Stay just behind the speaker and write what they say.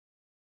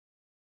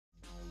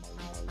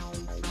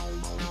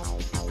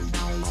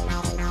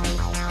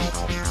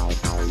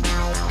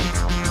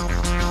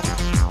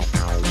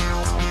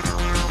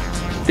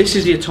This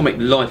is the Atomic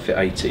LiveFit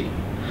 80.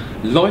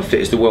 LiveFit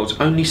is the world's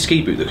only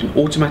ski boot that can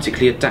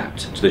automatically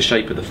adapt to the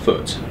shape of the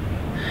foot.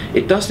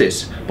 It does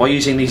this by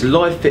using these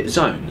LiveFit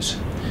zones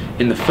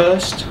in the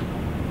first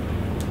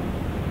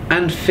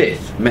and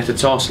fifth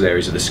metatarsal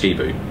areas of the ski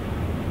boot.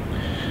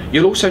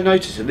 You'll also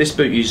notice that this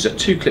boot uses a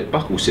 2-clip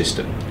buckle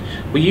system.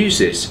 We use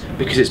this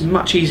because it's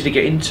much easier to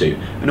get into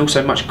and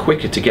also much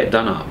quicker to get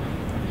done up.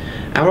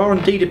 Our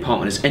R&D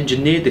department has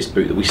engineered this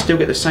boot that we still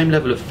get the same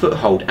level of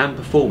foothold and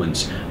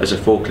performance as a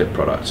 4-clip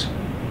product.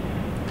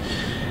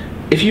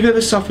 If you've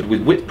ever suffered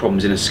with width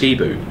problems in a ski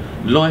boot,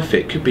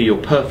 LiveFit could be your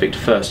perfect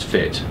first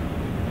fit.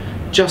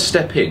 Just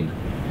step in,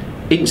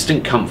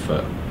 instant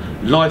comfort.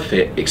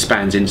 LiveFit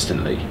expands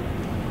instantly.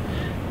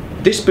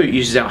 This boot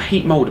uses our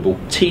heat moldable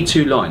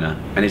T2 liner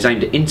and is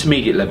aimed at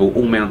intermediate level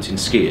all mountain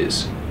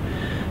skiers.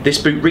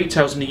 This boot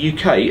retails in the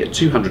UK at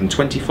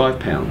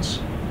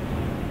 £225.